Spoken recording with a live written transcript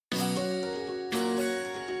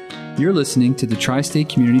You're listening to the Tri-State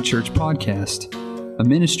Community Church Podcast, a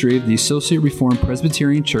ministry of the Associate Reformed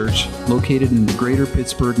Presbyterian Church located in the greater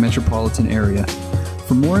Pittsburgh metropolitan area.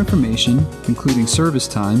 For more information, including service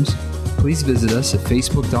times, please visit us at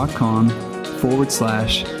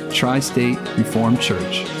facebook.com/Tri-State Reformed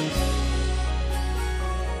Church.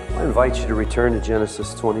 I invite you to return to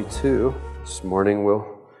Genesis 22. This morning we'll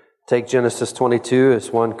take Genesis 22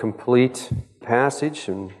 as one complete passage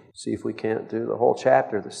and see if we can't do the whole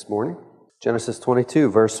chapter this morning. Genesis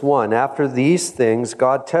 22, verse 1. After these things,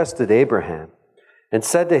 God tested Abraham and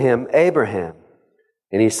said to him, Abraham.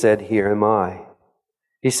 And he said, Here am I.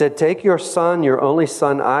 He said, Take your son, your only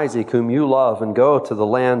son Isaac, whom you love, and go to the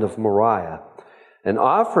land of Moriah, and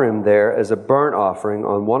offer him there as a burnt offering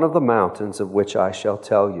on one of the mountains of which I shall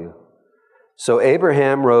tell you. So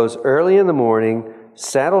Abraham rose early in the morning,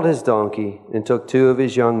 saddled his donkey, and took 2 of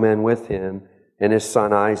his young men with him, and his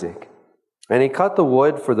son Isaac. And he cut the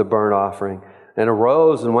wood for the burnt offering, and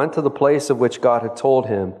arose and went to the place of which God had told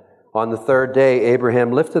him. On the 3rd day,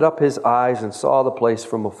 Abraham lifted up his eyes and saw the place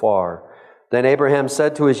from afar. Then Abraham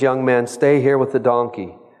said to his young men, Stay here with the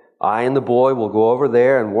donkey. I and the boy will go over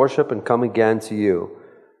there and worship and come again to you.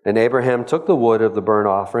 And Abraham took the wood of the burnt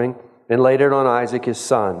offering and laid it on Isaac his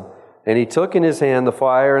son. And he took in his hand the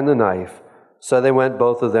fire and the knife. So they went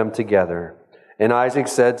both of them together. And Isaac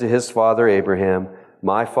said to his father Abraham,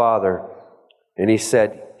 My father. And he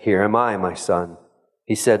said, Here am I, my son.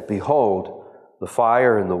 He said, Behold, the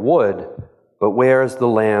fire and the wood, but where is the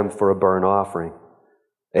lamb for a burnt offering?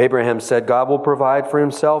 Abraham said, God will provide for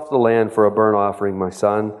himself the land for a burnt offering, my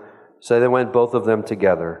son. So they went both of them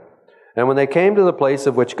together. And when they came to the place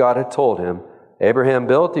of which God had told him, Abraham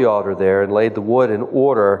built the altar there and laid the wood in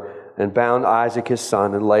order and bound Isaac his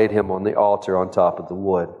son and laid him on the altar on top of the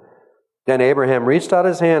wood. Then Abraham reached out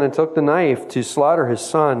his hand and took the knife to slaughter his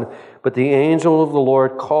son. But the angel of the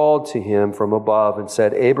Lord called to him from above and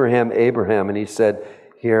said, Abraham, Abraham. And he said,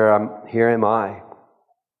 Here am I.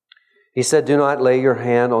 He said, Do not lay your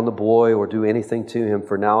hand on the boy or do anything to him,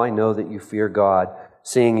 for now I know that you fear God,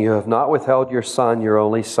 seeing you have not withheld your son, your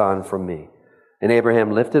only son, from me. And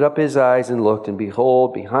Abraham lifted up his eyes and looked, and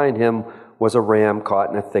behold, behind him was a ram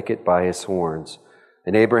caught in a thicket by his horns.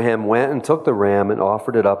 And Abraham went and took the ram and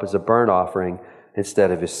offered it up as a burnt offering instead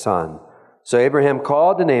of his son. So Abraham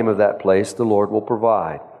called the name of that place, The Lord will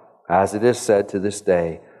provide. As it is said to this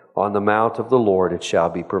day, On the mount of the Lord it shall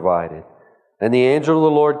be provided. And the angel of the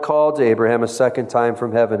Lord called to Abraham a second time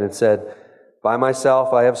from heaven and said, By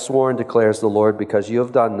myself I have sworn, declares the Lord, because you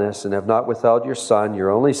have done this and have not withheld your son, your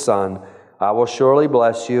only son, I will surely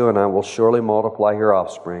bless you, and I will surely multiply your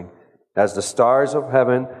offspring, as the stars of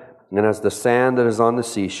heaven and as the sand that is on the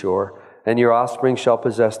seashore, and your offspring shall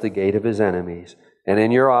possess the gate of his enemies. And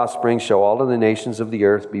in your offspring shall all of the nations of the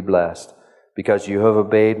earth be blessed, because you have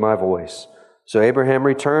obeyed my voice. So Abraham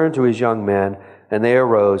returned to his young men, and they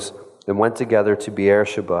arose and went together to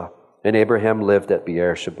Beersheba. And Abraham lived at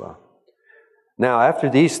Beersheba. Now after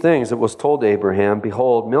these things it was told to Abraham,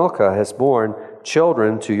 Behold, Milcah has borne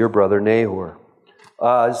children to your brother Nahor.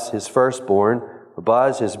 Uz, his firstborn,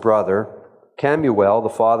 Buz, his brother, Kemuel, the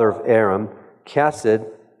father of Aram, Kesed,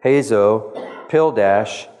 Hazo,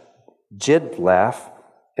 Pildash, Jidlaph,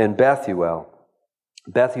 and Bethuel.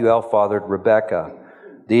 Bethuel fathered Rebekah.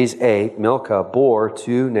 These 8 Milcah bore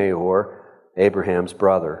to Nahor, Abraham's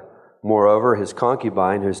brother. Moreover, his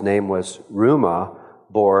concubine, whose name was Reumah,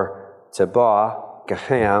 bore Tebah,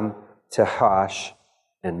 Gaham, Tehash,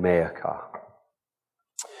 and Maacah.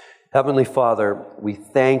 Heavenly Father, we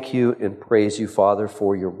thank you and praise you, Father,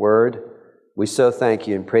 for your word. We so thank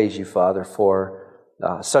you and praise you, Father, for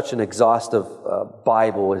such an exhaustive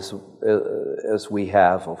Bible as we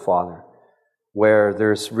have, oh Father, where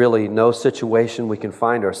there's really no situation we can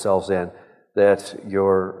find ourselves in that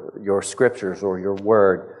your scriptures or your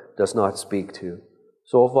word does not speak to.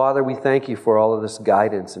 So, oh Father, we thank you for all of this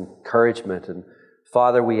guidance and encouragement. And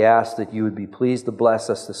Father, we ask that you would be pleased to bless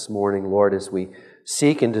us this morning, Lord, as we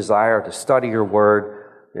seek and desire to study your word.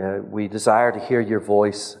 We desire to hear your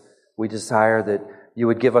voice. We desire that you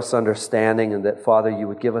would give us understanding and that, Father, you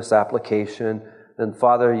would give us application. And,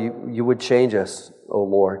 Father, you would change us, O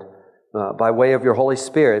Lord, by way of your Holy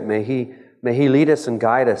Spirit. May He lead us and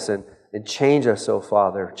guide us and change us, O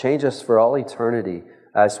Father. Change us for all eternity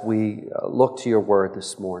as we look to your word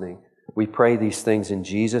this morning. We pray these things in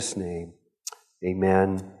Jesus' name.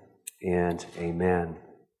 Amen and amen.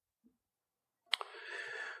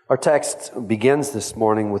 Our text begins this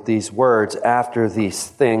morning with these words, after these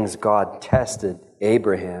things God tested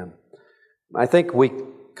Abraham. I think we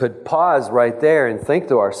could pause right there and think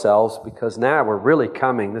to ourselves, because now we're really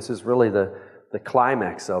coming, this is really the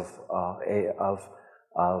climax of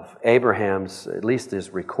Abraham's, at least his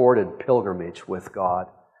recorded pilgrimage with God.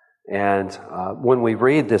 And when we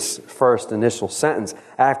read this first initial sentence,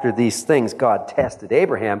 after these things God tested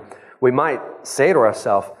Abraham, we might say to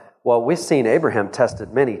ourselves, well, we've seen Abraham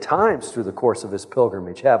tested many times through the course of his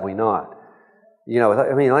pilgrimage, have we not?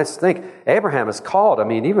 Let's think. Abraham is called.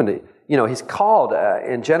 He's called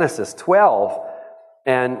in Genesis 12.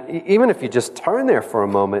 And even if you just turn there for a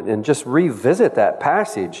moment and just revisit that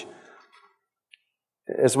passage,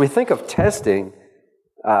 as we think of testing,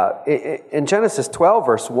 in Genesis 12,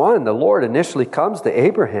 verse 1, the Lord initially comes to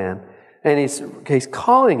Abraham, and he's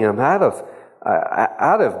calling him out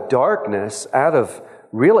of darkness, out of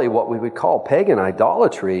really what we would call pagan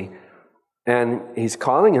idolatry, and he's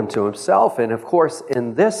calling him to himself. And of course,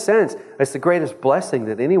 in this sense, it's the greatest blessing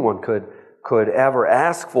that anyone could ever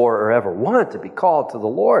ask for or ever want, to be called to the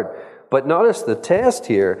Lord. But notice the test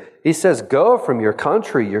here. He says, go from your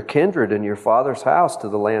country, your kindred, and your father's house to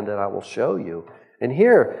the land that I will show you. And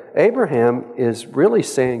here, Abraham is really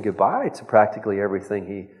saying goodbye to practically everything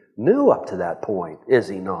he knew up to that point, is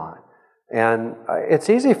he not? And it's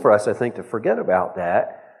easy for us, I think, to forget about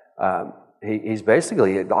that. He's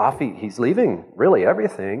basically off. He's leaving really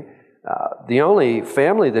everything. The only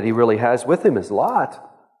family that he really has with him is Lot.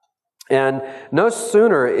 And no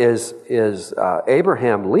sooner is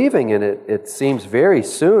Abraham leaving, and it seems very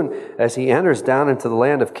soon as he enters down into the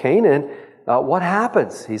land of Canaan, what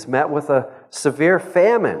happens? He's met with a severe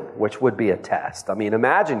famine, which would be a test.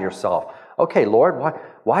 Imagine yourself. Okay, Lord,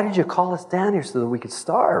 why did you call us down here so that we could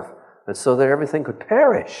starve and so that everything could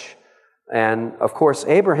perish? And of course,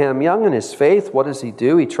 Abraham, young in his faith, what does he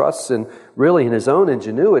do? He trusts in his own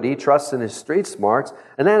ingenuity, trusts in his street smarts,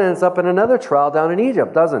 and that ends up in another trial down in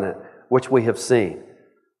Egypt, doesn't it? Which we have seen.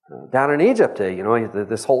 Down in Egypt,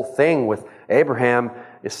 this whole thing with Abraham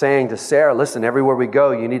is saying to Sarah, listen, everywhere we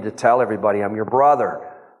go, you need to tell everybody I'm your brother,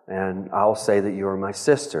 and I'll say that you are my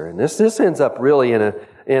sister. And this ends up really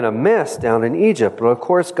in a mess down in Egypt. But of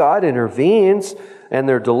course, God intervenes, and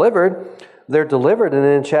they're delivered. And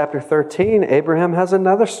then in chapter 13, Abraham has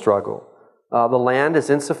another struggle. The land is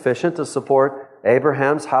insufficient to support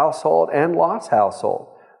Abraham's household and Lot's household.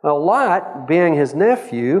 Now, Lot being his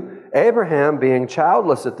nephew, Abraham being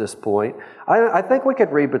childless at this point, I think we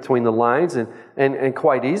could read between the lines and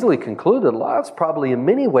quite easily conclude that Lot's probably in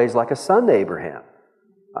many ways like a son to Abraham.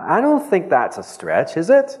 I don't think that's a stretch, is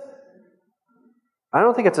it? I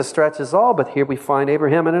don't think it's a stretch at all, but here we find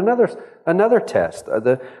Abraham in another test.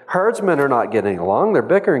 The herdsmen are not getting along. They're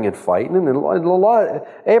bickering and fighting. And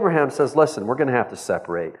Abraham says, listen, we're going to have to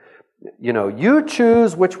separate. You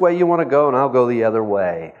choose which way you want to go, and I'll go the other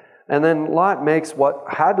way. And then Lot makes what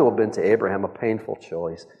had to have been to Abraham a painful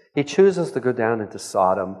choice. He chooses to go down into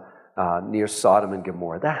Sodom, near Sodom and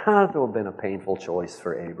Gomorrah. That had to have been a painful choice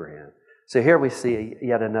for Abraham. So here we see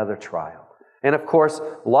yet another trial. And of course,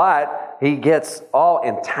 Lot, he gets all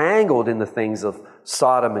entangled in the things of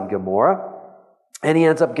Sodom and Gomorrah. And he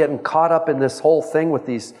ends up getting caught up in this whole thing with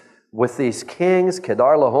these kings.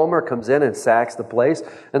 Kedar-Lahomer comes in and sacks the place.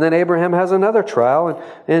 And then Abraham has another trial.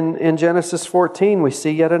 And in Genesis 14, we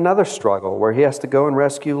see yet another struggle where he has to go and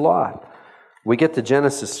rescue Lot. We get to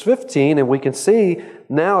Genesis 15, and we can see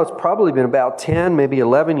now it's probably been about 10, maybe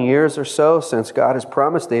 11 years or so since God has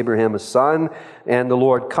promised Abraham a son, and the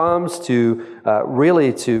Lord comes to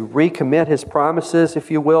really to recommit His promises,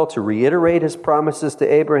 if you will, to reiterate His promises to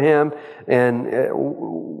Abraham. And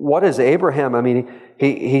what is Abraham?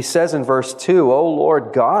 He says in verse 2, "O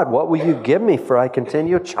Lord God, what will you give me, for I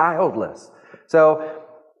continue childless?" So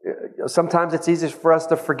sometimes it's easy for us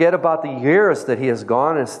to forget about the years that he has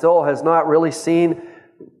gone and still has not really seen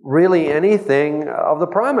anything of the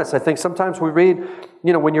promise. I think sometimes we read,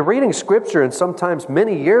 when you're reading Scripture and sometimes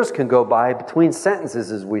many years can go by between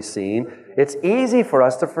sentences as we've seen, it's easy for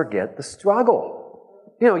us to forget the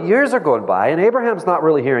struggle. Years are going by and Abraham's not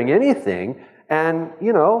really hearing anything. And,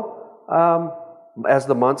 as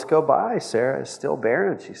the months go by, Sarah is still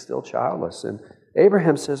barren. She's still childless. And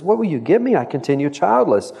Abraham says, "What will you give me? I continue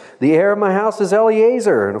childless. The heir of my house is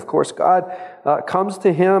Eliezer." And of course, God comes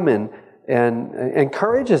to him and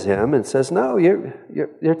encourages him and says, "No,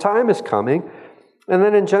 your time is coming." And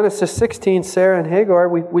then in Genesis 16, Sarah and Hagar,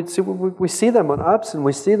 we see them on ups and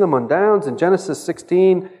we see them on downs. In Genesis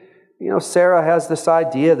 16, Sarah has this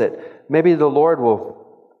idea that maybe the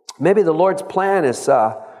Lord's plan is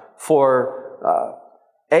for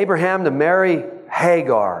Abraham to marry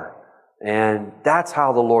Hagar. And that's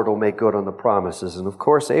how the Lord will make good on the promises. And of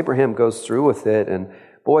course, Abraham goes through with it. And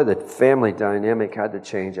boy, the family dynamic had to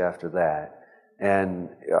change after that. And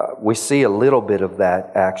we see a little bit of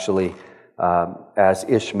that actually as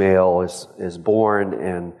Ishmael is born,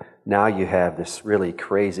 and now you have this really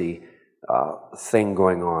crazy thing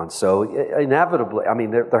going on. So inevitably, I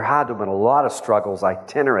mean, there had to have been a lot of struggles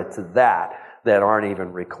itinerant to that aren't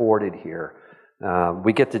even recorded here.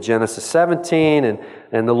 We get to Genesis 17,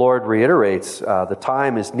 and the Lord reiterates, the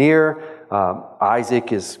time is near.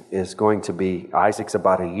 Isaac's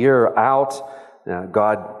about a year out.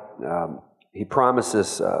 God, He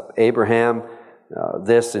promises Abraham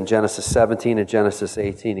this in Genesis 17 and Genesis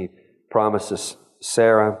 18. He promises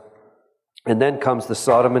Sarah. And then comes the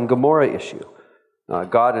Sodom and Gomorrah issue.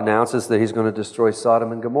 God announces that He's going to destroy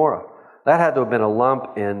Sodom and Gomorrah. That had to have been a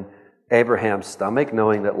lump in Abraham's stomach,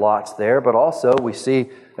 knowing that Lot's there, but also we see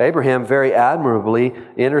Abraham very admirably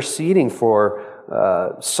interceding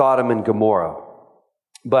for Sodom and Gomorrah.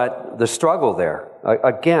 But the struggle there,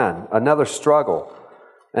 again, another struggle.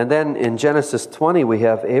 And then in Genesis 20, we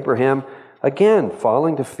have Abraham, again,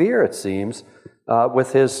 falling to fear, it seems,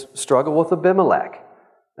 with his struggle with Abimelech.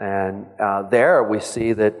 And there we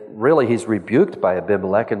see that really he's rebuked by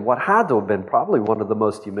Abimelech in what had to have been probably one of the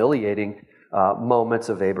most humiliating moments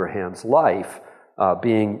of Abraham's life,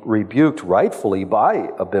 being rebuked rightfully by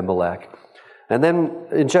Abimelech. And then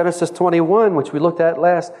in Genesis 21, which we looked at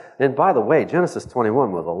last, and by the way, Genesis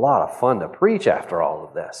 21 was a lot of fun to preach after all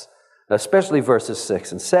of this, especially verses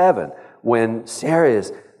 6 and 7, when Sarah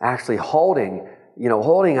is actually holding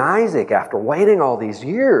Isaac after waiting all these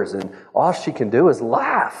years, and all she can do is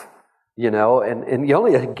laugh, and the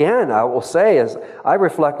only, again, I will say, as I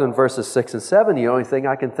reflect on verses 6 and 7, the only thing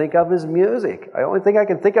I can think of is music. The only thing I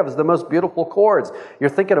can think of is the most beautiful chords.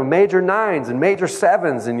 You're thinking of major nines and major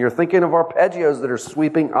sevens, and you're thinking of arpeggios that are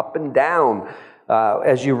sweeping up and down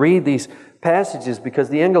as you read these passages, because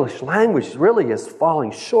the English language really is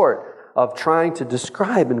falling short of trying to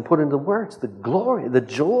describe and put into words the glory, the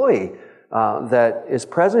joy that is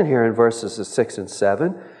present here in verses 6 and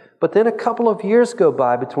 7. But then a couple of years go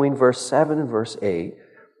by between verse 7 and verse 8.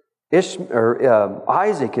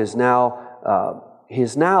 Isaac is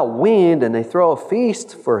now weaned, and they throw a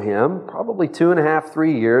feast for him, probably 2.5,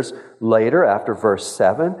 3 years later after verse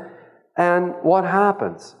 7. And what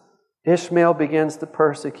happens? Ishmael begins to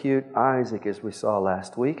persecute Isaac, as we saw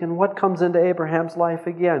last week. And what comes into Abraham's life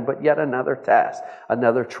again? But yet another test,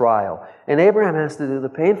 another trial. And Abraham has to do the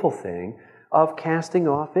painful thing of casting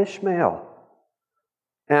off Ishmael.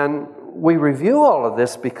 And we review all of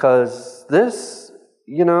this because this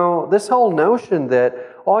whole notion that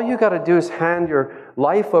all you got to do is hand your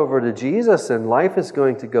life over to Jesus and life is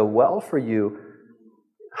going to go well for you,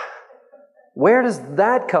 where does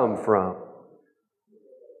that come from?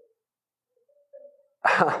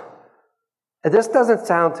 This doesn't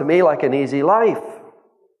sound to me like an easy life.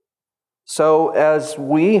 So as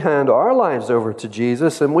we hand our lives over to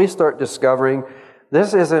Jesus and we start discovering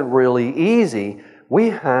this isn't really easy,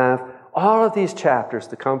 we have all of these chapters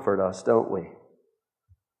to comfort us, don't we?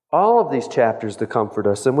 All of these chapters to comfort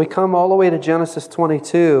us. And we come all the way to Genesis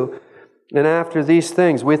 22, and after these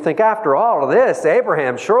things, we think, after all of this,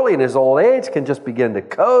 Abraham, surely in his old age, can just begin to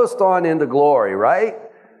coast on into glory, right?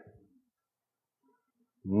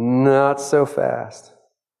 Not so fast.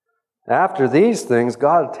 After these things,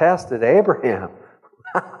 God tested Abraham.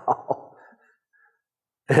 Wow.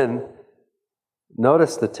 And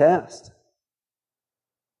notice the test.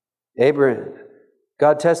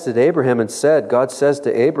 God tested Abraham and said, God says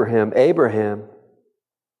to Abraham, Abraham.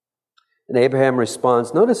 And Abraham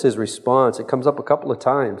responds. Notice his response. It comes up a couple of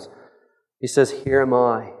times. He says, here am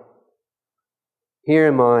I. Here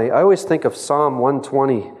am I. I always think of Psalm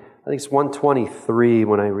 120. I think it's 123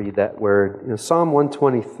 when I read that word. Psalm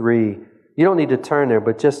 123. You don't need to turn there,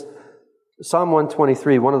 but just Psalm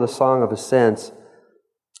 123, one of the Song of Ascents.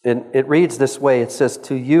 And it reads this way. It says,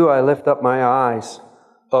 to you I lift up my eyes,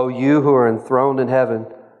 O you who are enthroned in heaven.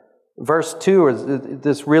 Verse 2,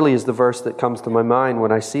 this really is the verse that comes to my mind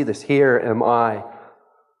when I see this. Here am I.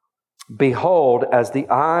 Behold, as the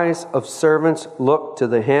eyes of servants look to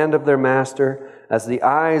the hand of their master, as the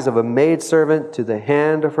eyes of a maidservant to the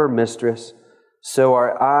hand of her mistress, so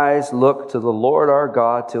our eyes look to the Lord our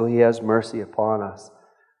God till He has mercy upon us.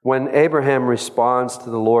 When Abraham responds to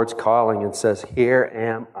the Lord's calling and says, here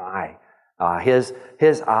am I, his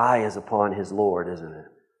eye is upon his Lord, isn't it?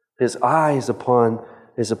 His eye is upon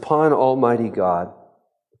Almighty God.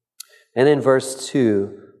 And in verse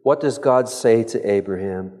 2, what does God say to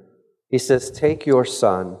Abraham? He says, take your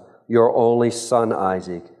son, your only son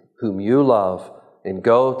Isaac, whom you love, and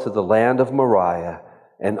go to the land of Moriah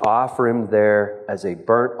and offer him there as a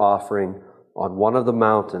burnt offering on one of the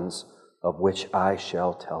mountains of which I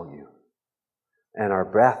shall tell you. And our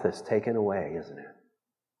breath is taken away, isn't it?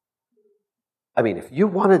 I mean, if you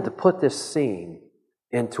wanted to put this scene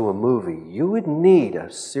into a movie, you would need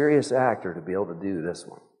a serious actor to be able to do this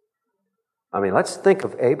one. I mean, let's think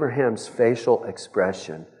of Abraham's facial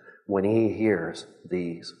expression when he hears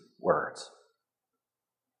these words.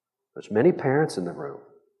 There's many parents in the room.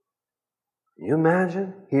 Can you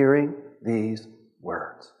imagine hearing these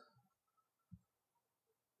words?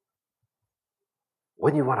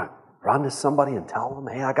 Wouldn't you want to run to somebody and tell them,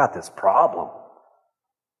 hey, I got this problem?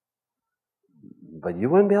 But you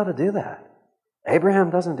wouldn't be able to do that. Abraham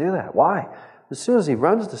doesn't do that. Why? As soon as he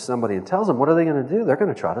runs to somebody and tells them, what are they going to do? They're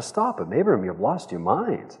going to try to stop him. Abraham, you've lost your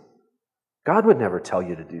mind. God would never tell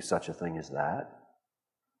you to do such a thing as that.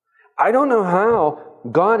 I don't know how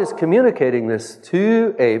God is communicating this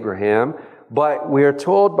to Abraham, but we are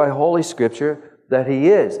told by Holy Scripture that he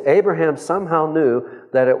is. Abraham somehow knew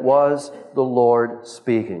that it was the Lord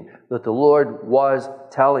speaking, that the Lord was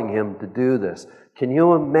telling him to do this. Can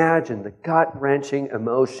you imagine the gut-wrenching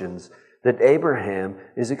emotions that Abraham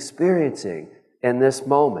is experiencing in this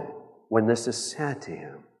moment when this is said to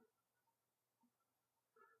him?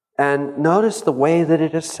 And notice the way that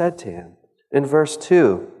it is said to him. In verse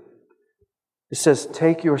 2, it says,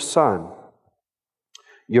 take your son,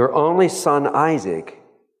 your only son Isaac,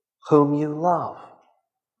 whom you love.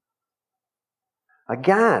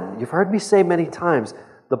 Again, you've heard me say many times,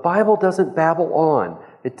 the Bible doesn't babble on.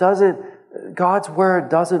 It doesn't, God's Word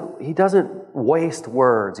doesn't, He doesn't waste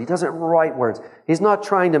words. He doesn't write words. He's not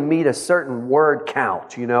trying to meet a certain word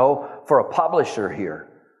count, for a publisher here.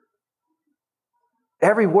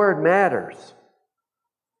 Every word matters.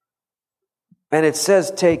 And it says,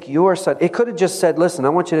 take your son. It could have just said, listen, I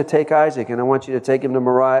want you to take Isaac and I want you to take him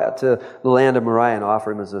to the land of Moriah and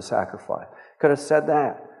offer him as a sacrifice. Could have said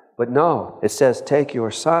that. But no, it says, take your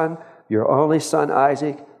son, your only son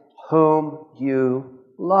Isaac, whom you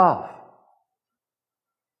love.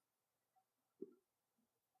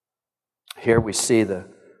 Here we see the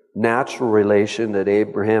natural relation that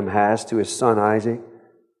Abraham has to his son Isaac.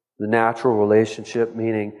 The natural relationship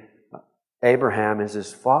meaning Abraham is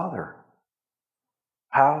his father.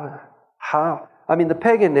 How? I mean, the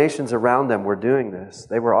pagan nations around them were doing this.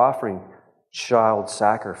 They were offering child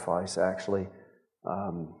sacrifice, actually.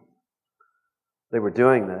 They were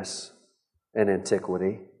doing this in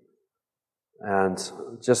antiquity. And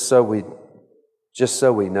just so we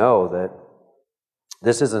know that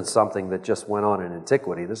this isn't something that just went on in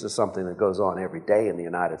antiquity. This is something that goes on every day in the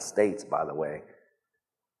United States, by the way.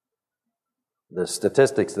 The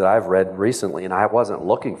statistics that I've read recently, and I wasn't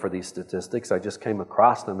looking for these statistics, I just came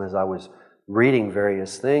across them as I was reading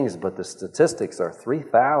various things, but the statistics are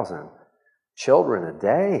 3,000 children a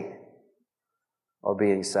day are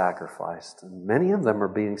being sacrificed. And many of them are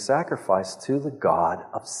being sacrificed to the god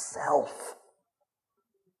of self.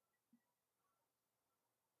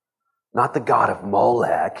 Not the god of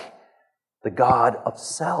Molech, the god of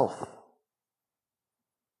self.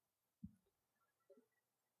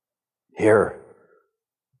 Here,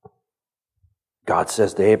 God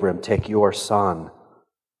says to Abraham, take your son.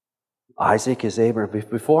 Isaac is Abraham.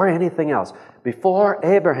 Before anything else, before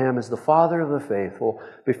Abraham is the father of the faithful,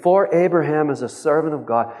 before Abraham is a servant of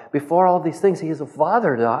God, before all these things, he is a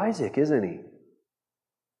father to Isaac, isn't he?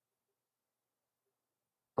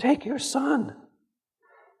 Take your son.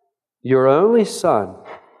 Your only son.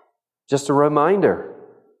 Just a reminder.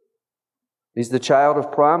 He's the child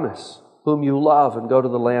of promise, whom you love, and go to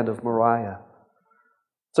the land of Moriah.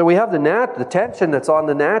 So we have the tension that's on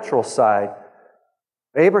the natural side.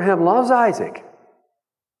 Abraham loves Isaac.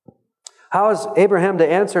 How is Abraham to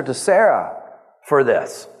answer to Sarah for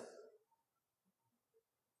this?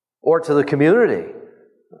 Or to the community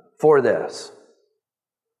for this?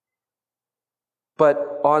 But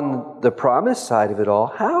on the promise side of it all,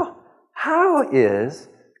 how is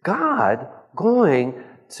God going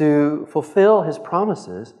to fulfill His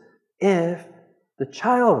promises if the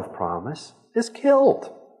child of promise is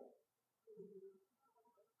killed?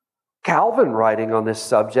 Calvin, writing on this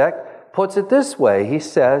subject, puts it this way. He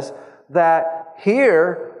says that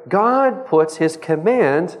here God puts His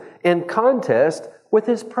command in contest with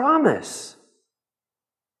His promise.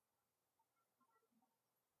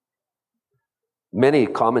 Many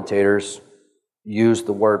commentators use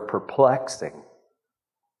the word perplexing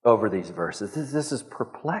over these verses. This is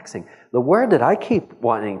perplexing. The word that I keep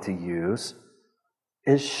wanting to use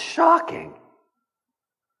is shocking.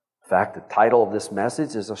 In fact, the title of this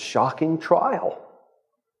message is A Shocking Trial.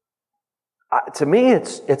 To me,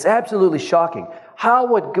 it's absolutely shocking.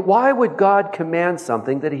 Why would God command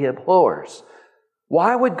something that He abhors?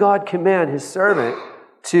 Why would God command His servant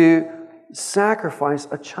to sacrifice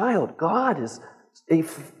a child? He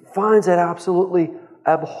finds it absolutely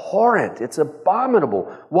abhorrent. It's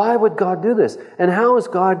abominable. Why would God do this? And how is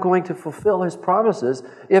God going to fulfill His promises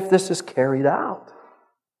if this is carried out?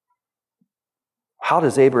 How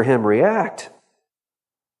does Abraham react?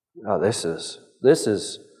 Oh, this is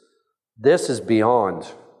beyond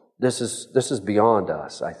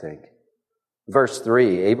us, I think. Verse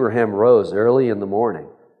 3, Abraham rose early in the morning.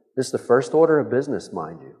 This is the first order of business,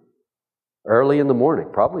 mind you. Early in the morning,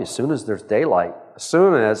 probably as soon as there's daylight, as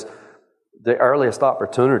soon as the earliest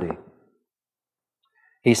opportunity.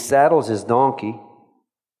 He saddles his donkey.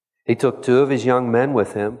 He took 2 of his young men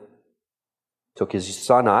with him, took his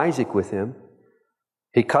son Isaac with him.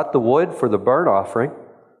 He cut the wood for the burnt offering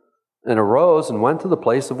and arose and went to the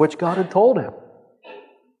place of which God had told him.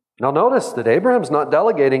 Now notice that Abraham's not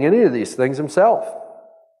delegating any of these things himself.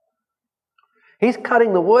 He's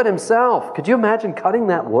cutting the wood himself. Could you imagine cutting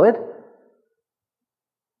that wood?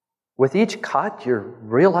 With each cut, you're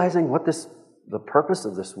realizing what the purpose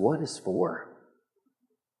of this wood is for.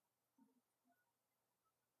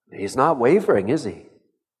 He's not wavering, is he?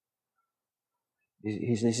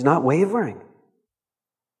 He's not wavering.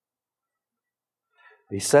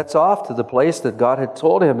 He sets off to the place that God had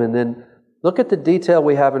told him, and then look at the detail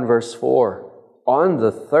we have in verse 4. On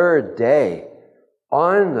the third day,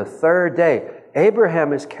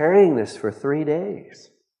 Abraham is carrying this for 3 days.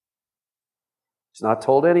 He's not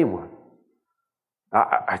told anyone.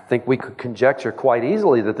 I think we could conjecture quite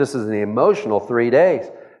easily that this is an emotional 3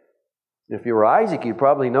 days. If you were Isaac, you'd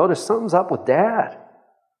probably notice something's up with Dad.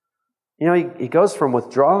 You know, he goes from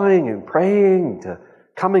withdrawing and praying to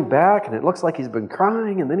coming back, and it looks like he's been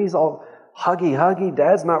crying, and then he's all huggy.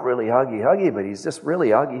 Dad's not really huggy, but he's just really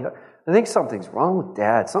huggy. I think something's wrong with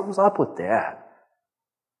Dad. Something's up with Dad.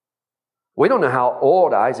 We don't know how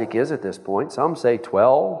old Isaac is at this point. Some say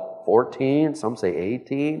 12, 14, some say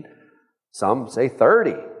 18, some say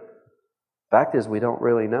 30. Fact is, we don't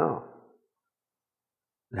really know.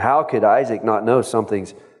 How could Isaac not know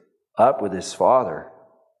something's up with his father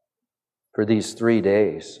for these 3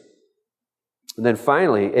 days? And then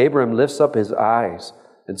finally, Abram lifts up his eyes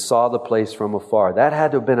and saw the place from afar. That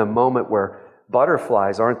had to have been a moment where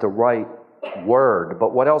butterflies aren't the right word,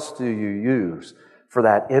 but what else do you use for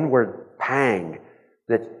that inward pang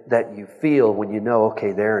that you feel when you know,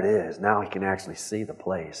 okay, there it is. Now he can actually see the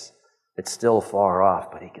place. It's still far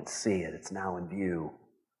off, but he can see it. It's now in view.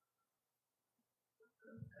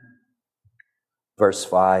 Verse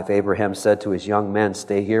 5, Abraham said to his young men,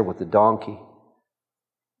 "Stay here with the donkey.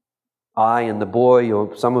 I and the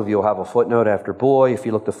boy," some of you will have a footnote after boy. If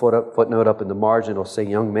you look the footnote up in the margin, it'll say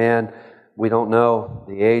young man. We don't know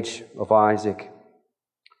the age of Isaac.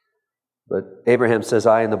 But Abraham says,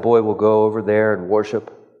 "I and the boy will go over there and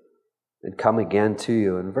worship and come again to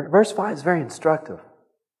you." And verse 5 is very instructive.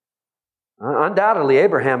 Undoubtedly,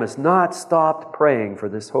 Abraham has not stopped praying for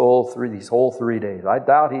these whole 3 days. I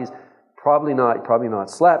doubt he's probably not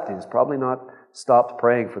slept. He's probably not stopped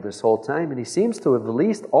praying for this whole time. And he seems to have at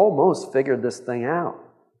least almost figured this thing out.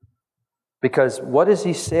 Because what does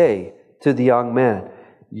he say to the young man?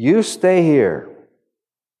 You stay here.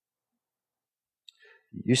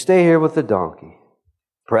 You stay here with the donkey.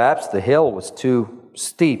 Perhaps the hill was too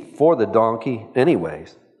steep for the donkey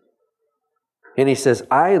anyways. And he says,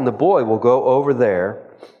 I and the boy will go over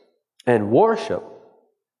there and worship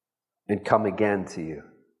and come again to you.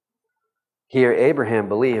 Here, Abraham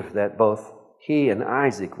believed that both he and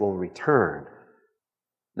Isaac will return.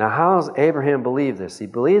 Now, how does Abraham believe this? He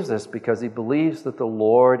believes this because he believes that the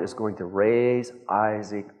Lord is going to raise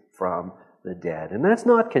Isaac from the dead. And that's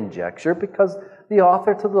not conjecture, because the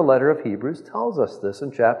author to the letter of Hebrews tells us this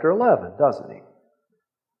in chapter 11, doesn't he?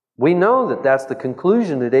 We know that that's the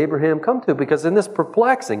conclusion that Abraham come to, because in this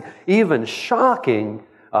perplexing, even shocking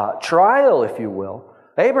trial, if you will,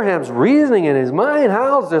 Abraham's reasoning in his mind,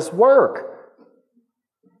 how does this work?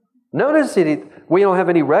 Notice we don't have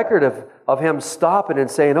any record of him stopping and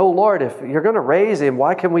saying, oh Lord, if you're going to raise him,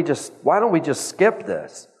 why don't we just skip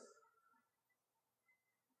this?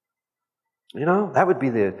 You know, that would be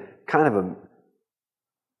the kind of a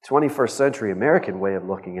 21st century American way of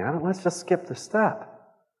looking at it. Let's just skip the step.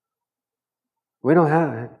 We don't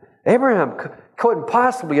have it. Abraham couldn't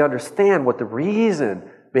possibly understand what the reason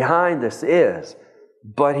behind this is,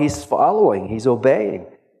 but he's following, he's obeying,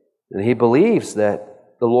 and he believes that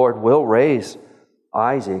the Lord will raise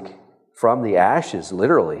Isaac from the ashes,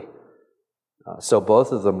 literally. So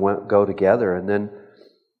both of them go together. And then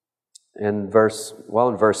in verse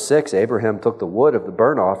 6, Abraham took the wood of the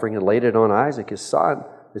burnt offering and laid it on Isaac, his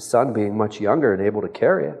son being much younger and able to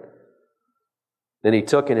carry it. Then he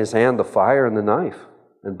took in his hand the fire and the knife,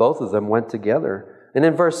 and both of them went together. And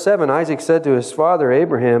in verse 7, Isaac said to his father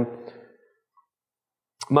Abraham,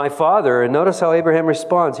 My father, and notice how Abraham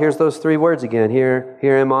responds. Here's those three words again. Here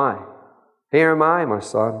am I. Here am I, my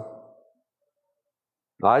son.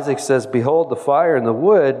 Isaac says, behold the fire and the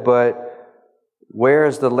wood, but where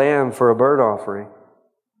is the lamb for a burnt offering?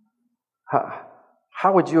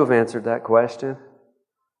 How would you have answered that question?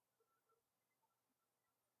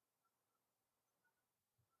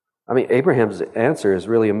 I mean, Abraham's answer is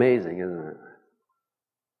really amazing, isn't it?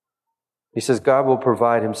 He says, God will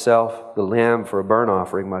provide himself the lamb for a burnt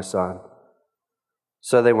offering, my son.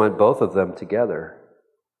 So they went both of them together.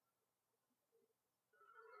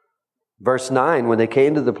 Verse 9, when they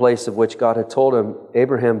came to the place of which God had told him,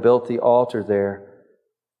 Abraham built the altar there,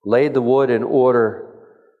 laid the wood in order.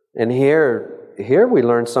 And here we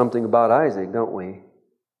learn something about Isaac, don't we?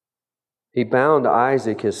 He bound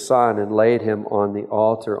Isaac, his son, and laid him on the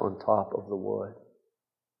altar on top of the wood.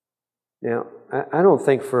 Now, I don't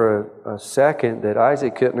think for a second that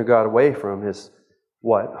Isaac couldn't have got away from his,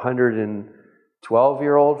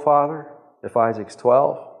 112-year-old father, if Isaac's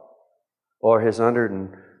 12, or his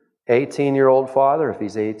 118-year-old father, if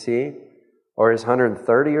he's 18, or his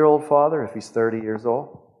 130-year-old father, if he's 30 years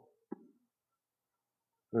old.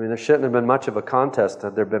 I mean, there shouldn't have been much of a contest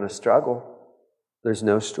had there been a struggle. There's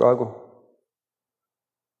no struggle.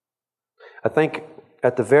 I think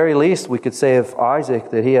at the very least we could say of Isaac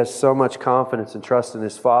that he has so much confidence and trust in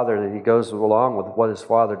his father that he goes along with what his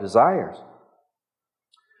father desires.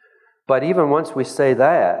 But even once we say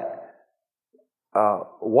that,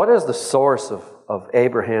 what is the source of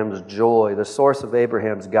Abraham's joy, the source of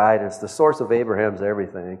Abraham's guidance, the source of Abraham's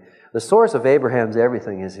everything? The source of Abraham's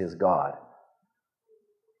everything is his God.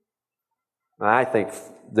 I think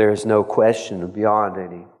there's no question beyond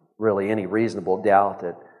any reasonable doubt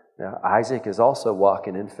that Isaac is also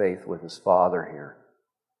walking in faith with his father here.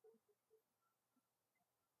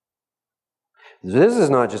 This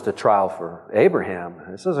is not just a trial for Abraham.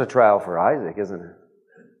 This is a trial for Isaac, isn't it?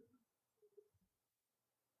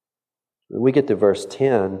 When we get to verse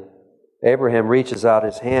 10, Abraham reaches out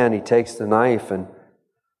his hand, he takes the knife, and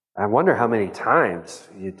I wonder how many times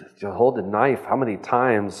you hold the knife, how many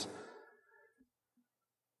times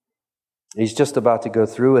he's just about to go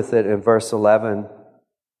through with it. In verse 11,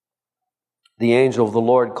 the angel of the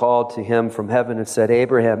Lord called to him from heaven and said,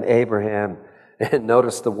 Abraham, Abraham. And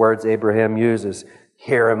notice the words Abraham uses,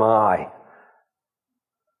 here am I.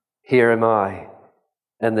 Here am I.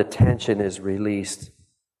 And the tension is released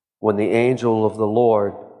when the angel of the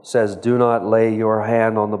Lord says, do not lay your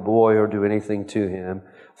hand on the boy or do anything to him.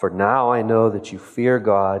 For now I know that you fear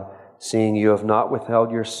God, seeing you have not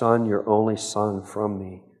withheld your son, your only son, from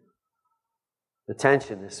me. The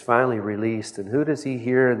tension is finally released. And who does he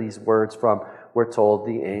hear these words from? We're told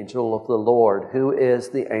the angel of the Lord. Who is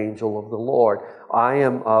the angel of the Lord? I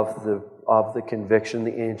am of the conviction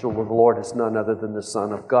the angel of the Lord is none other than the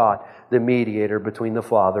Son of God, the mediator between the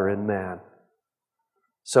Father and man.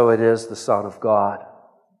 So it is the Son of God.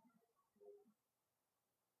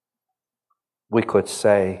 We could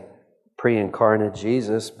say pre-incarnate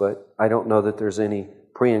Jesus, but I don't know that there's any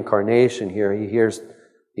pre-incarnation here. He hears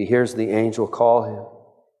the angel call him.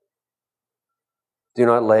 Do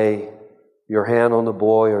not lay your hand on the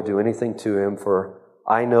boy or do anything to him, for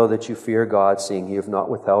I know that you fear God, seeing you have not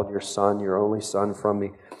withheld your son, your only son, from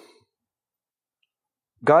me.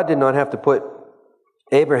 God did not have to put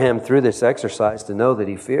Abraham through this exercise to know that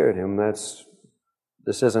he feared him. This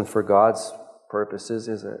isn't for God's purposes,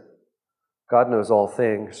 is it? God knows all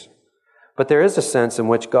things. But there is a sense in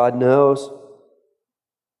which God knows.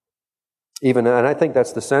 And I think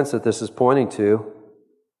that's the sense that this is pointing to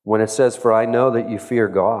when it says, for I know that you fear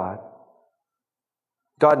God.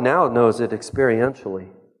 God now knows it experientially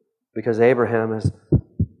because Abraham is,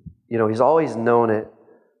 he's always known it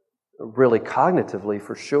really cognitively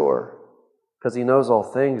for sure because he knows all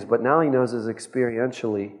things, but now he knows it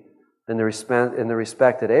experientially in the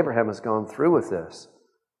respect that Abraham has gone through with this.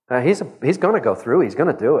 Now, he's going to go through. He's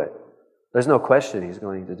going to do it. There's no question he's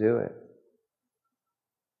going to do it.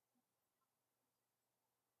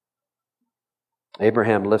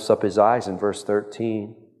 Abraham lifts up his eyes in verse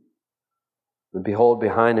 13. And behold,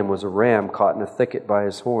 behind him was a ram caught in a thicket by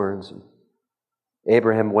his horns. And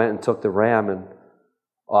Abraham went and took the ram and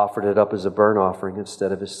offered it up as a burnt offering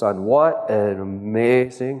instead of his son. What an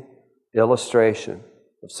amazing illustration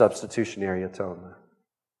of substitutionary atonement.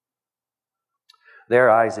 There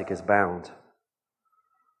Isaac is bound.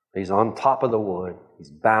 He's on top of the wood.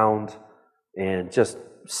 He's bound and just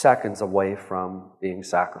seconds away from being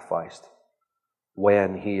sacrificed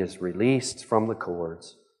when he is released from the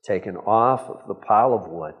cords, taken off of the pile of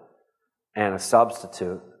wood, and a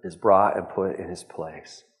substitute is brought and put in his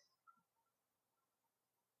place.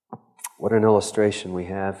 What an illustration we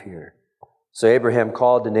have here. So Abraham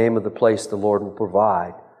called the name of the place the Lord will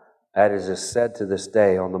provide. As is said to this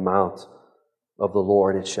day, on the mount of the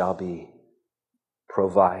Lord it shall be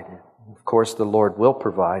provided. Of course, the Lord will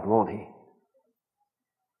provide, won't He?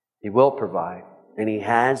 He will provide. And He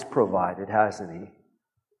has provided, hasn't He?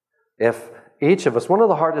 If each of us, one of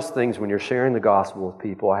the hardest things when you're sharing the gospel with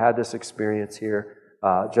people, I had this experience here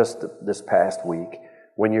just this past week.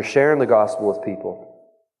 When you're sharing the gospel with people,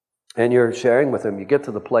 and you're sharing with them, you get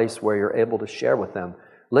to the place where you're able to share with them,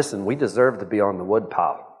 listen, we deserve to be on the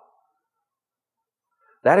woodpile.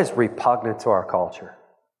 That is repugnant to our culture.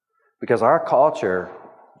 Because our culture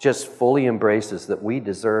just fully embraces that we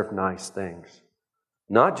deserve nice things.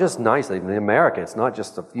 Not just nice things. In America, it's not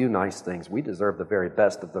just a few nice things. We deserve the very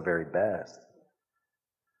best of the very best.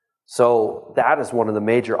 So that is one of the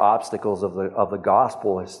major obstacles of the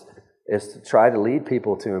gospel is to try to lead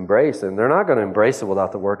people to embrace. And they're not going to embrace it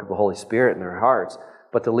without the work of the Holy Spirit in their hearts.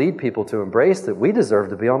 But to lead people to embrace that we deserve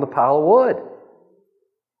to be on the pile of wood.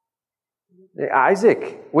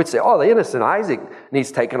 Isaac would say, oh, the innocent Isaac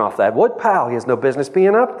needs taken off that wood pile. He has no business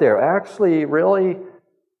being up there. Actually, really?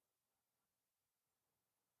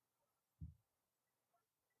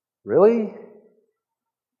 Really?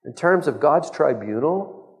 In terms of God's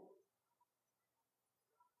tribunal,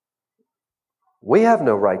 we have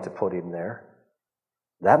no right to put him there.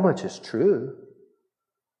 That much is true.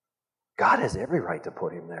 God has every right to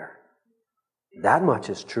put him there. That much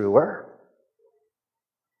is truer.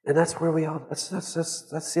 And that's where we all,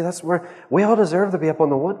 that's where we all deserve to be up on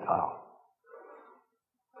the woodpile.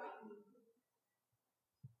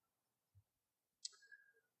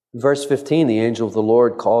 Verse 15, the angel of the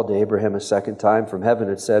Lord called to Abraham a second time from heaven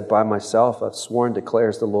and said, by myself I've sworn,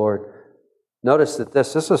 declares the Lord. Notice that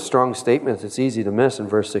this is a strong statement. It's easy to miss in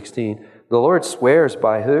verse 16. The Lord swears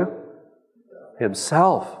by who?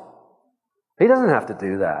 Himself. He doesn't have to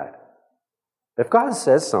do that. If God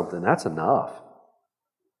says something, that's enough.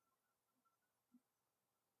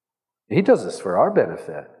 He does this for our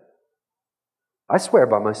benefit. I swear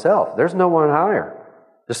by myself. There's no one higher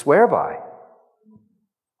to swear by.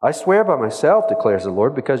 I swear by myself, declares the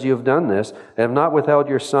Lord, because you have done this, and have not withheld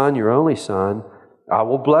your son, your only son. I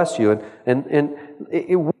will bless you.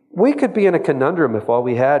 We could be in a conundrum if all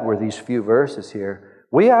we had were these few verses here.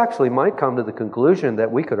 We actually might come to the conclusion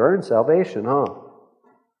that we could earn salvation, huh?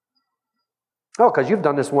 Oh, because you've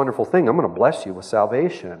done this wonderful thing, I'm going to bless you with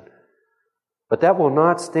salvation. But that will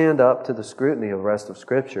not stand up to the scrutiny of the rest of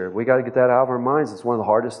Scripture. We got to get that out of our minds. It's one of the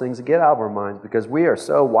hardest things to get out of our minds because we are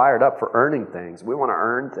so wired up for earning things. We want to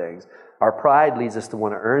earn things. Our pride leads us to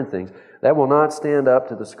want to earn things. That will not stand up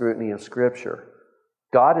to the scrutiny of Scripture.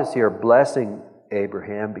 God is here blessing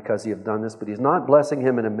Abraham because he has done this, but he's not blessing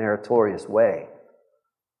him in a meritorious way.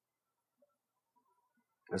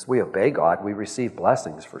 As we obey God, we receive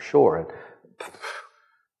blessings for sure.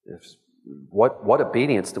 And what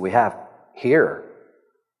obedience do we have here?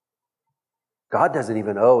 God doesn't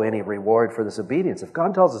even owe any reward for this obedience. If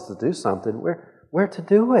God tells us to do something, we're to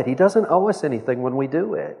do it. He doesn't owe us anything when we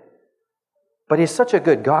do it. But he's such a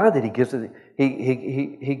good God that he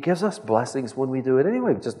gives us blessings when we do it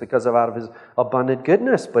anyway, just because out of his abundant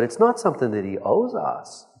goodness. But it's not something that he owes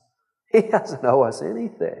us. He doesn't owe us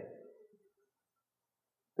anything.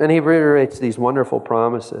 And he reiterates these wonderful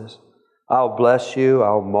promises. I'll bless you.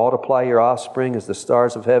 I'll multiply your offspring as the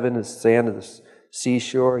stars of heaven, as the sand of the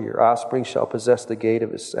seashore. Your offspring shall possess the gate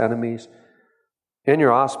of his enemies. In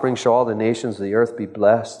your offspring shall all the nations of the earth be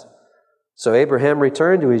blessed. So Abraham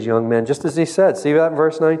returned to his young men, just as he said. See that in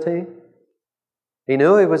verse 19? He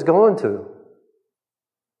knew he was going to.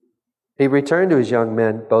 He returned to his young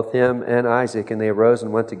men, both him and Isaac, and they arose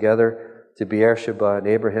and went together to Beersheba, and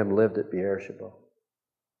Abraham lived at Beersheba.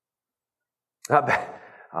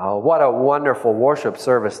 Oh, what a wonderful worship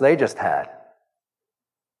service they just had. It'd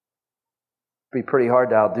be pretty hard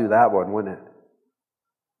to outdo that one, wouldn't it?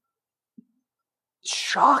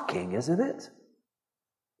 Shocking, isn't it?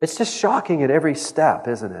 It's just shocking at every step,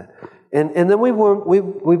 isn't it? And then we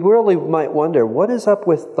really might wonder, what is up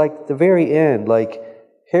with like the very end? Like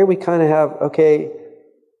here we kind of have, okay,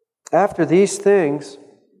 after these things,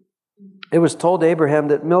 it was told to Abraham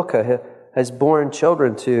that Milcah has borne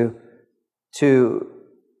children to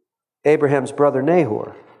Abraham's brother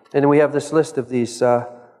Nahor. And we have this list of these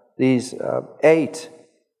 8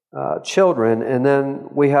 children, and then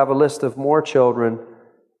we have a list of more children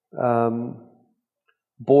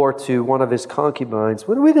bore to one of his concubines.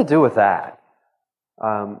 What are we to do with that?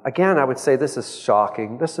 Again, I would say this is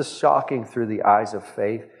shocking. This is shocking through the eyes of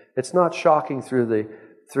faith. It's not shocking through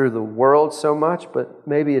the world so much, but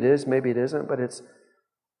maybe it is, maybe it isn't. But it's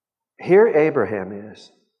here Abraham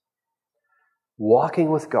is. walking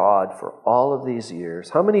with God for all of these years.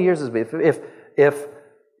 How many years has it been?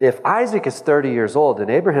 If Isaac is 30 years old, then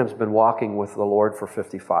Abraham's been walking with the Lord for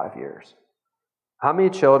 55 years. How many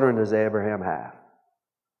children does Abraham have?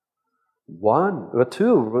 One, or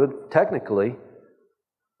two, technically.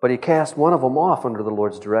 But he cast one of them off under the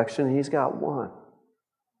Lord's direction, and he's got one.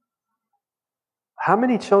 How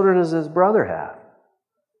many children does his brother have?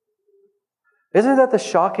 Isn't that the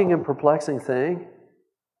shocking and perplexing thing?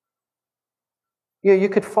 You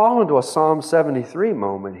could fall into a Psalm 73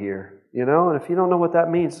 moment here, and if you don't know what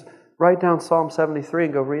that means, write down Psalm 73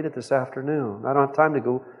 and go read it this afternoon. I don't have time to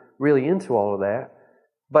go really into all of that.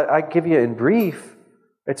 But I give you in brief,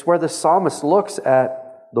 it's where the psalmist looks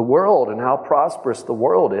at the world and how prosperous the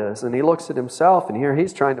world is, and he looks at himself, and here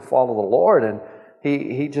he's trying to follow the Lord, and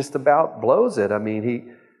he just about blows it. I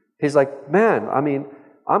mean, he's like, man,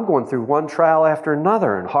 I'm going through one trial after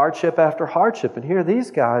another and hardship after hardship. And here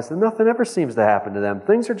these guys, and nothing ever seems to happen to them.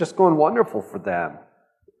 Things are just going wonderful for them.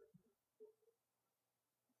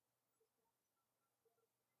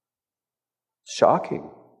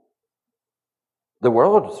 Shocking.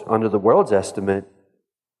 Under the world's estimate,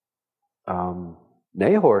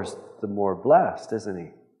 Nahor's the more blessed, isn't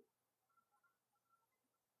he?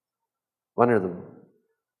 Under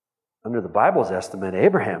the Bible's estimate,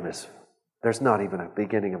 Abraham there's not even a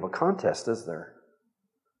beginning of a contest, is there?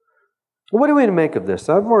 What do we make of this?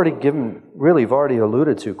 I've already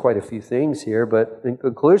alluded to quite a few things here, but in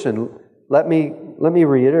conclusion, let me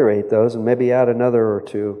reiterate those and maybe add another or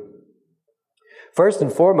two. First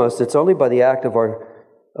and foremost, it's only by the act of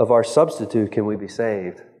our substitute can we be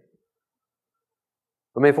saved.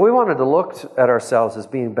 If we wanted to look at ourselves as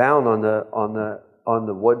being bound on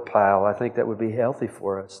the wood pile, I think that would be healthy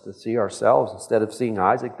for us to see ourselves, instead of seeing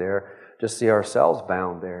Isaac there, just see ourselves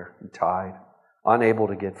bound there and tied, unable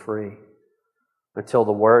to get free, until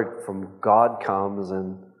the word from God comes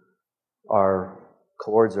and our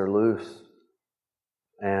cords are loose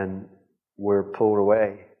and we're pulled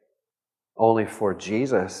away, only for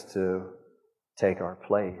Jesus to take our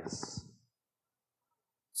place.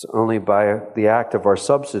 It's only by the act of our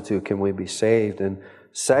substitute can we be saved. And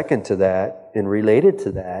second to that, and related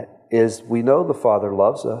to that, is we know the Father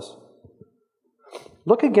loves us.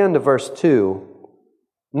 Look again to verse 2.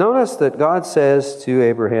 Notice that God says to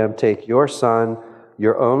Abraham, take your son,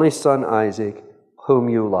 your only son Isaac, whom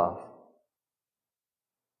you love.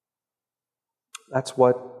 That's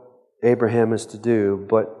what Abraham is to do.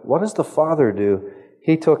 But what does the Father do?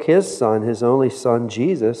 He took his son, his only son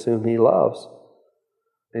Jesus, whom he loves,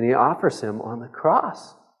 and he offers him on the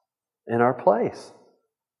cross in our place.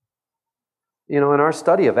 In our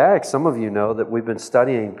study of Acts, some of you know that we've been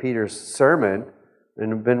studying Peter's sermon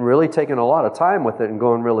and been really taking a lot of time with it and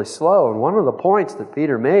going really slow. And one of the points that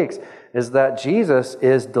Peter makes is that Jesus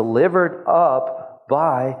is delivered up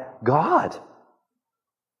by God.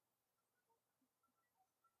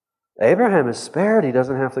 Abraham is spared. He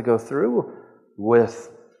doesn't have to go through with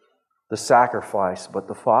the sacrifice, but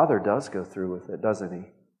the Father does go through with it, doesn't he?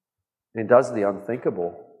 He does the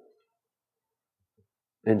unthinkable.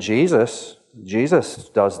 And Jesus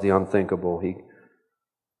does the unthinkable.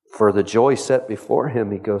 For the joy set before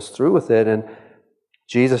him, he goes through with it. And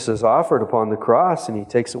Jesus is offered upon the cross, and he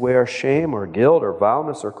takes away our shame, or guilt, or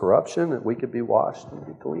vileness, or corruption, that we could be washed and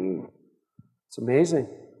be clean. It's amazing.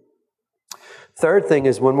 Third thing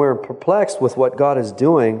is, when we're perplexed with what God is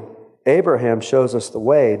doing, Abraham shows us the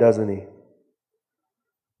way, doesn't he?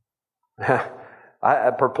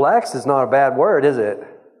 Perplexed is not a bad word, is it?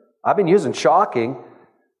 I've been using shocking,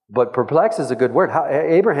 but perplexed is a good word.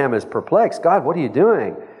 Abraham is perplexed. God, what are you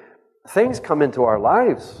doing? Things come into our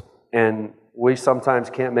lives, and we sometimes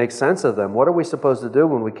can't make sense of them. What are we supposed to do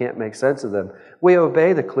when we can't make sense of them? We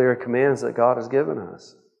obey the clear commands that God has given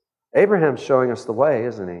us. Abraham's showing us the way,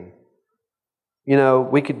 isn't he?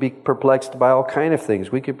 We could be perplexed by all kinds of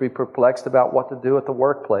things. We could be perplexed about what to do at the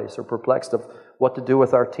workplace, or perplexed of what to do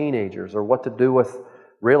with our teenagers, or what to do with,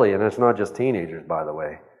 really, and it's not just teenagers, by the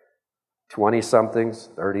way, 20-somethings,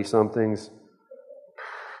 30-somethings.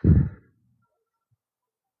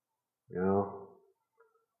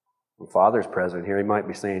 When Father's present here, he might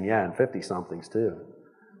be saying, yeah, and 50-somethings too.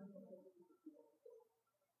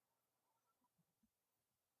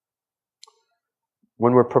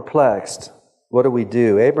 When we're perplexed, what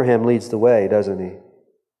do? Abraham leads the way, doesn't he?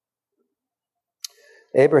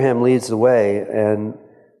 Abraham leads the way, and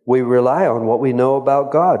we rely on what we know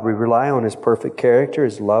about God. We rely on his perfect character,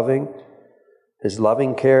 his loving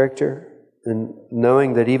character, and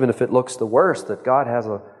knowing that even if it looks the worst, that God has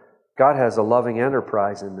a loving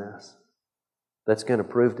enterprise in this that's going to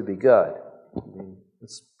prove to be good.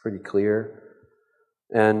 It's pretty clear.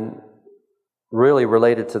 And really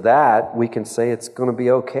related to that, we can say it's going to be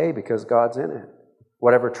okay because God's in it.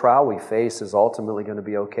 Whatever trial we face is ultimately going to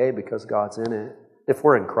be okay because God's in it. If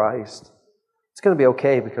we're in Christ, it's going to be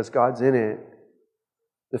okay because God's in it.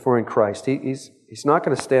 If we're in Christ, He's not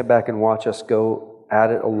going to stand back and watch us go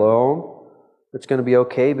at it alone. It's going to be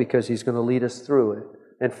okay because He's going to lead us through it.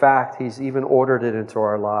 In fact, He's even ordered it into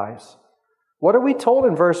our lives. What are we told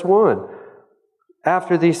in verse 1?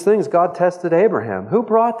 After these things, God tested Abraham. Who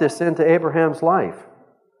brought this into Abraham's life?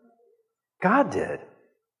 God did,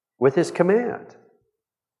 with His command.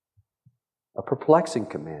 A perplexing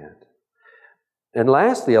command. And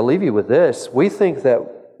lastly, I'll leave you with this. We think that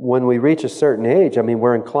when we reach a certain age,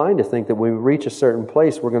 we're inclined to think that when we reach a certain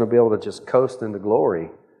place, we're going to be able to just coast into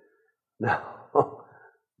glory. No.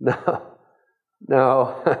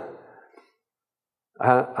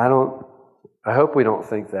 I hope we don't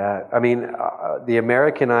think that. The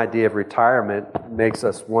American idea of retirement makes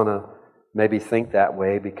us want to maybe think that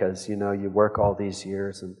way because, you work all these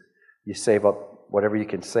years and you save up whatever you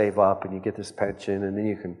can save up and you get this pension and then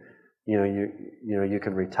you can, you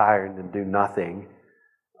can retire and then do nothing.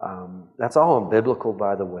 That's all unbiblical,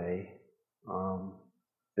 by the way.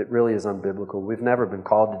 It really is unbiblical. We've never been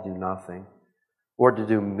called to do nothing or to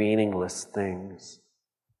do meaningless things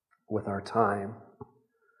with our time.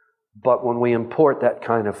 But when we import that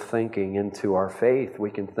kind of thinking into our faith, we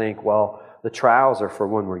can think, well, the trials are for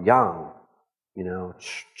when we're young.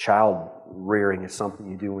 Child rearing is something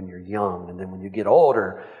you do when you're young, and then when you get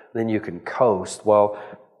older, then you can coast. Well,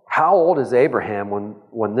 how old is Abraham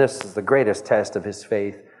when this is the greatest test of his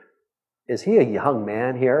faith? Is he a young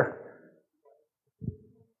man here?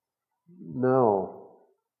 No.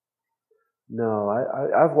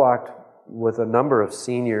 I've walked with a number of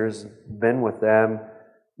seniors, been with them.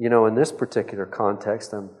 In this particular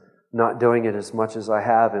context, I'm not doing it as much as I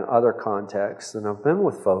have in other contexts. And I've been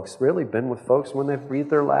with folks when they've breathed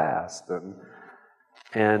their last. Very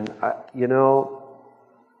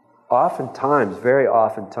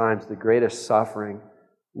oftentimes, the greatest suffering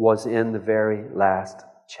was in the very last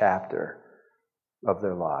chapter of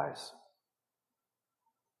their lives.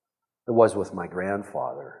 It was with my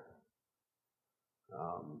grandfather.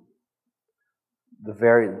 The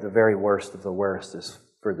very worst of the worst is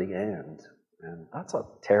for the end. And that's a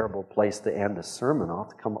terrible place to end a sermon. I'll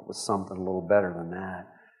have to come up with something a little better than that.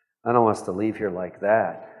 I don't want us to leave here like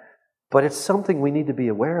that. But it's something we need to be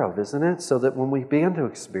aware of, isn't it? So that when we begin to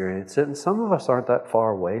experience it, and some of us aren't that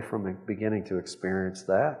far away from beginning to experience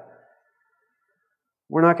that,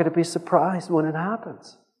 we're not going to be surprised when it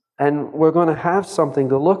happens. And we're going to have something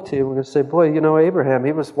to look to. We're going to say, boy, Abraham,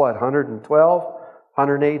 he was 112,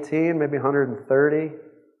 118, maybe 130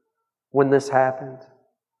 when this happened.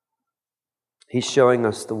 He's showing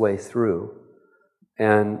us the way through.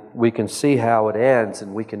 And we can see how it ends,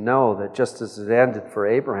 and we can know that just as it ended for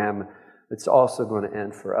Abraham, it's also going to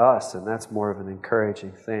end for us, and that's more of an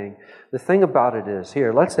encouraging thing. The thing about it is,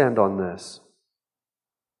 let's end on this.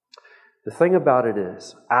 The thing about it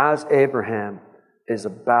is, as Abraham is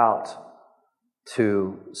about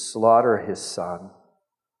to slaughter his son,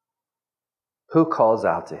 who calls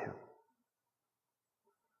out to him?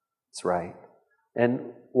 That's right.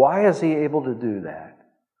 And why is he able to do that?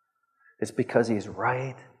 It's because he's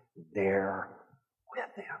right there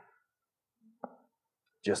with him.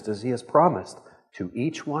 Just as he has promised to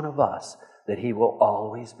each one of us that he will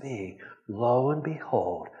always be. Lo and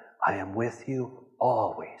behold, I am with you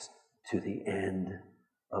always to the end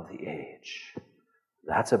of the age.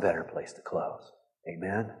 That's a better place to close.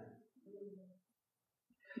 Amen.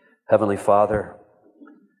 Heavenly Father,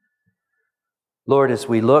 Lord, as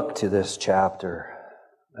we look to this chapter,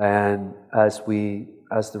 and as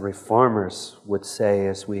the reformers would say,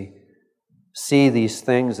 as we see these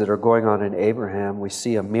things that are going on in Abraham, we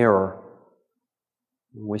see a mirror.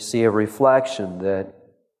 We see a reflection that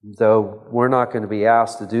though we're not going to be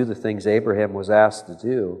asked to do the things Abraham was asked to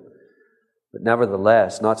do, but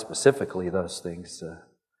nevertheless, not specifically those things,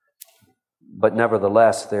 but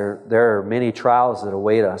nevertheless, there are many trials that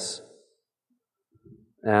await us.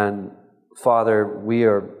 And Father, we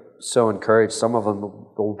are so encouraged. Some of them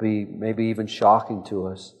will be maybe even shocking to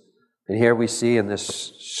us. And here we see in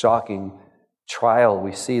this shocking trial,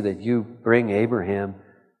 we see that you bring Abraham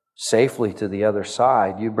safely to the other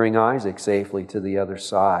side. You bring Isaac safely to the other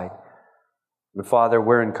side. And Father,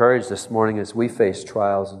 we're encouraged this morning as we face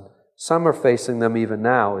trials, and some are facing them even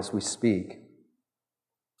now as we speak.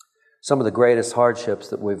 Some of the greatest hardships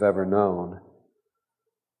that we've ever known.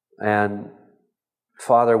 And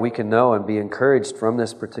Father, we can know and be encouraged from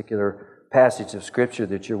this particular passage of Scripture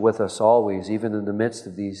that you're with us always, even in the midst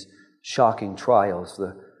of these shocking trials,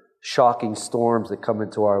 the shocking storms that come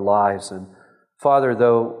into our lives. And Father,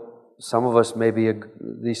 though some of us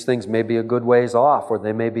these things may be a good ways off, or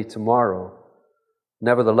they may be tomorrow,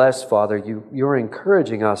 nevertheless, Father, you're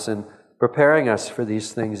encouraging us and preparing us for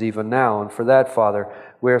these things even now. And for that, Father,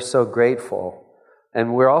 we're so grateful.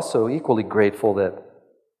 And we're also equally grateful that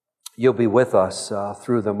you'll be with us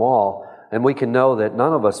through them all. And we can know that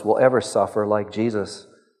none of us will ever suffer like Jesus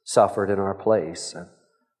suffered in our place.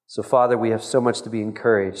 So, Father, we have so much to be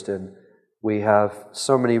encouraged, and we have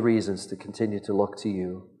so many reasons to continue to look to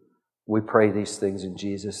you. We pray these things in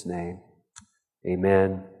Jesus' name.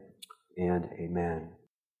 Amen and amen.